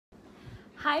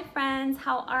Hi friends,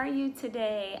 how are you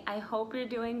today? I hope you're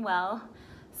doing well.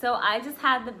 So I just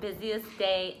had the busiest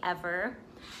day ever.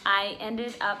 I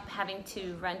ended up having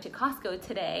to run to Costco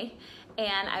today,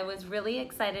 and I was really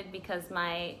excited because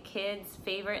my kids'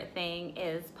 favorite thing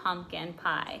is pumpkin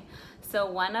pie.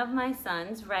 So one of my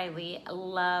sons, Riley,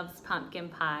 loves pumpkin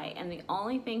pie, and the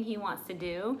only thing he wants to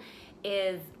do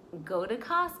is go to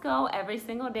Costco every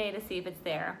single day to see if it's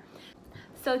there.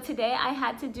 So today I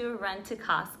had to do a run to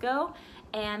Costco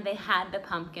and they had the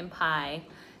pumpkin pie.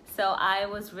 So I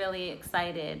was really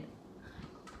excited.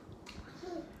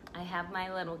 I have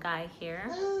my little guy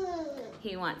here.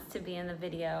 He wants to be in the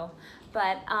video.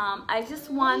 But I just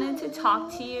wanted to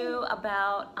talk to you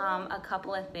about a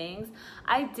couple of things.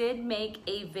 I did make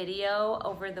a video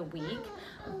over the week,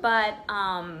 but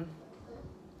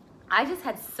I just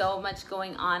had so much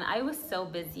going on. I was so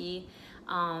busy.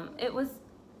 It was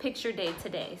picture day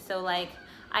today, so like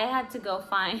I had to go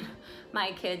find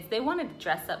my kids. They wanted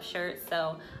dress up shirts,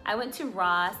 so I went to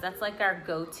Ross. That's like our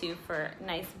go-to for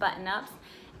nice button-ups,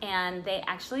 and they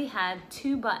actually had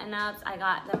 2 button-ups. I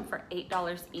got them for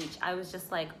 $8 each. I was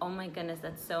just like, oh my goodness,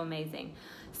 that's so amazing.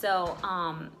 So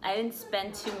I didn't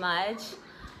spend too much.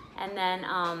 And then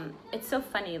it's so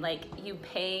funny, like you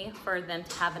pay for them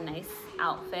to have a nice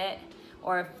outfit,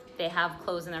 or if they have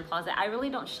clothes in their closet. I really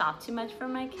don't shop too much for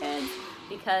my kids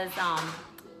because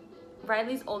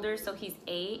Riley's older, so he's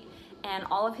 8, and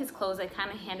all of his clothes I kind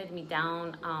of handed me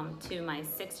down to my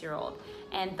 6-year-old,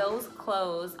 and those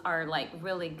clothes are like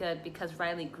really good because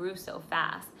Riley grew so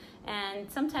fast. And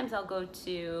sometimes I'll go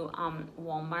to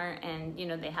Walmart, and you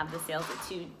know, they have the sales at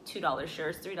 $2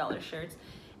 shirts, $3 shirts,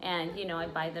 and you know, I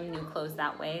buy them new clothes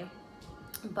that way.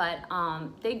 But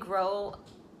they grow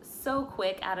so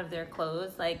quick out of their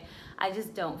clothes. Like I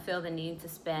just don't feel the need to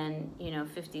spend, you know,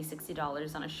 $50,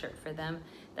 $60 on a shirt for them.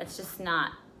 That's just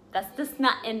not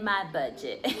in my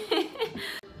budget.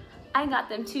 I got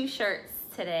them 2 shirts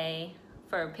today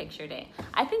for picture day.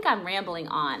 I think I'm rambling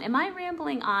on. Am I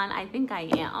rambling on? I think I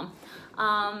am.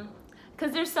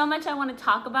 Because there's so much I want to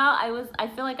talk about. I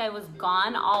feel like I was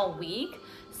gone all week.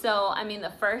 So, I mean,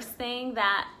 the first thing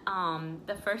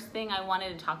I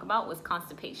wanted to talk about was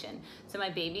constipation. So my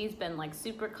baby's been like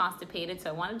super constipated, so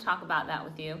I wanted to talk about that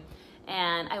with you.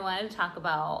 And I wanted to talk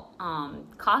about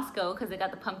Costco because they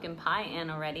got the pumpkin pie in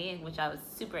already, which I was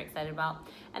super excited about.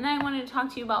 And then I wanted to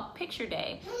talk to you about picture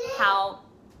day. How,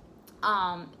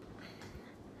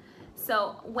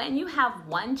 so when you have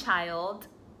one child,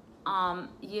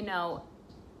 you know,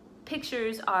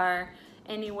 pictures are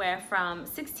anywhere from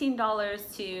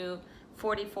 $16 to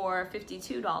 $44,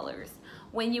 $52.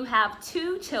 When you have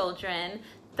 2 children,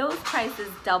 those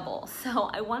prices double. So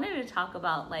I wanted to talk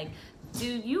about, like, do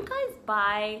you guys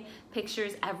buy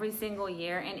pictures every single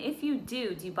year? And if you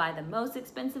do you buy the most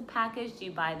expensive package? Do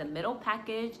you buy the middle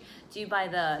package? Do you buy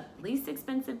the least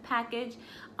expensive package?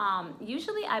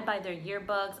 Usually I buy their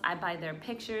yearbooks, I buy their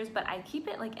pictures, but I keep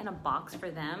it like in a box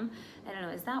for them. I don't know,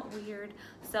 is that weird?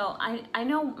 So I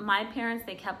know my parents,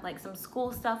 they kept like some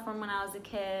school stuff from when I was a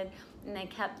kid, and they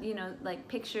kept, you know, like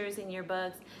pictures and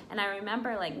yearbooks. And I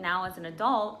remember like now as an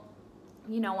adult,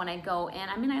 you know, when I go in,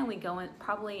 I mean, I only go in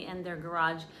probably in their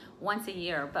garage once a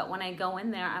year, but when I go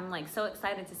in there, I'm like so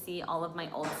excited to see all of my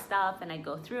old stuff, and I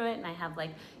go through it and I have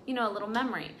like, you know, a little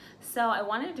memory. So I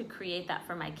wanted to create that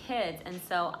for my kids. And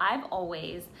so I've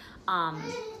always,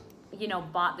 you know,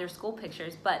 bought their school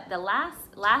pictures, but the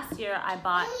last year I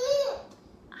bought,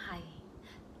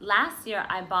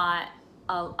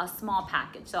 a small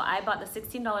package. So I bought the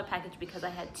 $16 package because I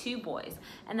had 2 boys,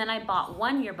 and then I bought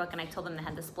 1 yearbook and I told them they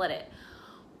had to split it.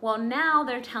 Well, now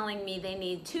they're telling me they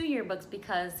need 2 yearbooks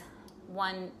because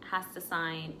one has to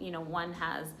sign, you know, one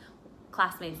has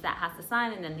classmates that has to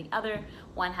sign, and then the other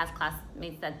one has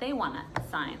classmates that they want to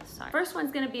sign. Sorry. First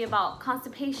one's going to be about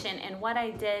constipation and what I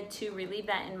did to relieve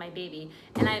that in my baby.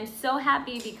 And I'm so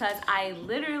happy because I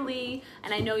literally,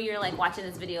 and I know you're like watching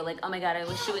this video like, oh my god, I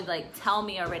wish she would like tell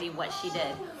me already what she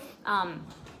did.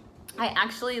 I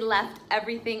actually left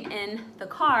everything in the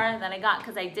car that I got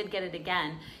because I did get it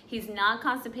again. He's not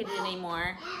constipated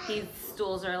anymore. His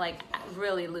stools are like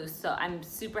really loose, so I'm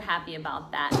super happy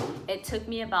about that. It took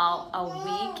me about a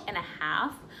week and a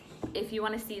half. If you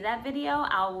want to see that video,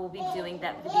 I will be doing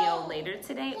that video later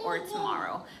today or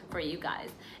tomorrow for you guys.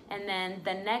 And then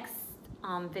the next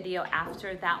video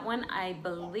after that one, I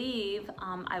believe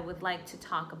I would like to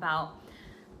talk about,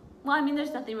 well, I mean,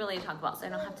 there's nothing really to talk about, so I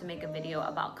don't have to make a video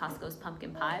about Costco's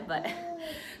pumpkin pie, but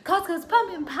Costco's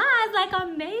pumpkin pie is like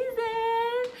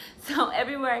amazing. So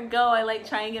everywhere I go, I like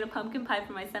try and get a pumpkin pie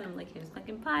for my son. I'm like, here's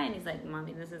pumpkin pie. And he's like,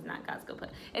 Mommy, this is not Costco pie.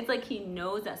 It's like he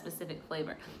knows that specific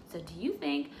flavor. So do you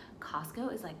think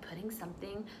Costco is like putting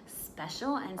something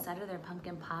special inside of their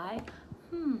pumpkin pie?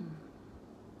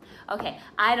 Okay,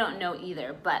 I don't know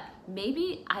either, but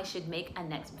maybe I should make a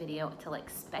next video to like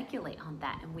speculate on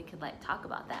that, and we could like talk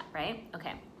about that, right?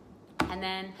 Okay. And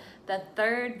then the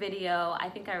third video, I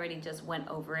think I already just went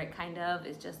over it kind of,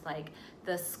 is just like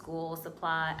the school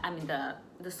supply, I mean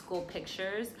the school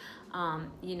pictures.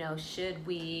 You know, should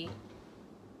we,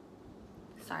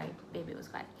 sorry, baby was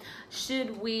quiet.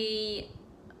 Should we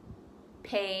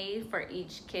pay for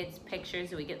each kid's pictures?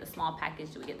 Do we get the small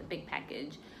package? Do we get the big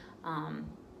package?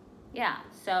 Yeah,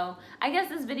 so I guess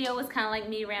this video was kind of like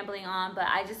me rambling on, but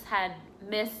I just had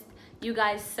missed you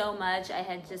guys so much. I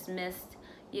had just missed,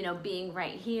 you know, being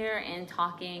right here and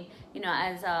talking. You know,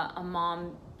 as a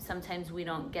mom, sometimes we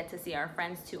don't get to see our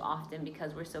friends too often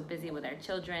because we're so busy with our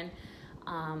children.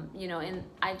 You know, and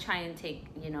I try and take,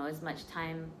 you know, as much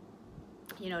time,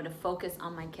 you know, to focus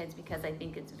on my kids because I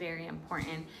think it's very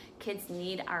important. Kids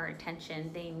need our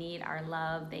attention. They need our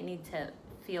love. They need to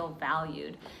feel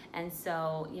valued. And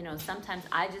so, you know, sometimes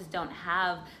I just don't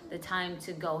have the time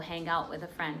to go hang out with a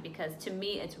friend, because to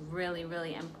me it's really,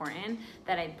 really important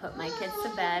that I put my kids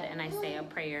to bed and I say a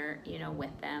prayer, you know,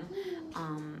 with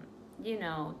them. You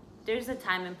know, there's a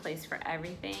time and place for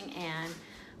everything, and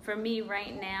for me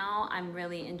right now, I'm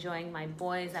really enjoying my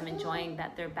boys. I'm enjoying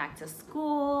that they're back to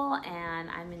school, and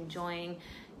I'm enjoying,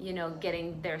 you know,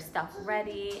 getting their stuff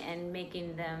ready and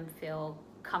making them feel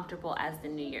comfortable as the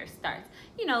new year starts.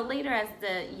 You know, later as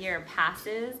the year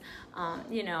passes,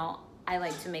 you know, I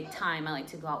like to make time. I like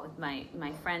to go out with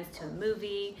my friends to a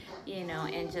movie, you know,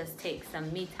 and just take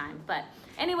some me time. But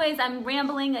anyways, I'm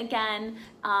rambling again.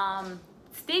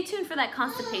 Stay tuned for that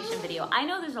constipation video. I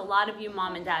know there's a lot of you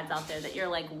mom and dads out there that you're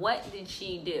like, what did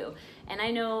she do? And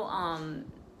I know,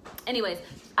 anyways,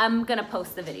 I'm gonna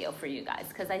post the video for you guys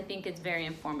because I think it's very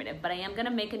informative. But I am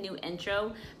gonna make a new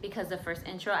intro, because the first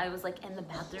intro I was like in the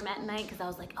bathroom at night because I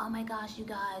was like, oh my gosh, you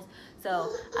guys.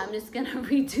 So I'm just gonna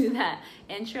redo that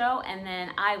intro, and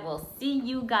then I will see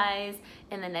you guys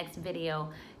in the next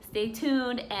video. Stay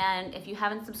tuned, and if you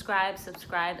haven't subscribed,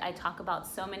 subscribe. I talk about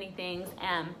so many things,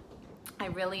 and I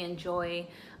really enjoy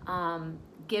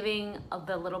giving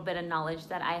the little bit of knowledge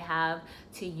that I have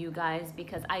to you guys,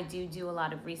 because I do a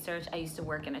lot of research. I used to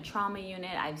work in a trauma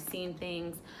unit. I've seen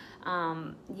things.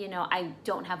 You know, I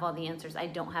don't have all the answers. I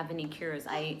don't have any cures.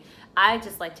 I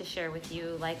just like to share with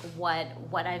you like what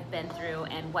I've been through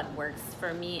and what works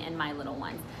for me and my little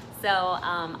ones. So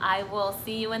I will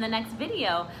see you in the next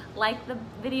video. Like the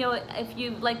video if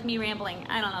you like me rambling.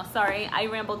 I don't know, sorry, I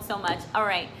rambled so much. All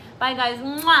right, bye guys.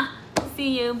 Mwah!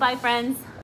 See you, bye friends.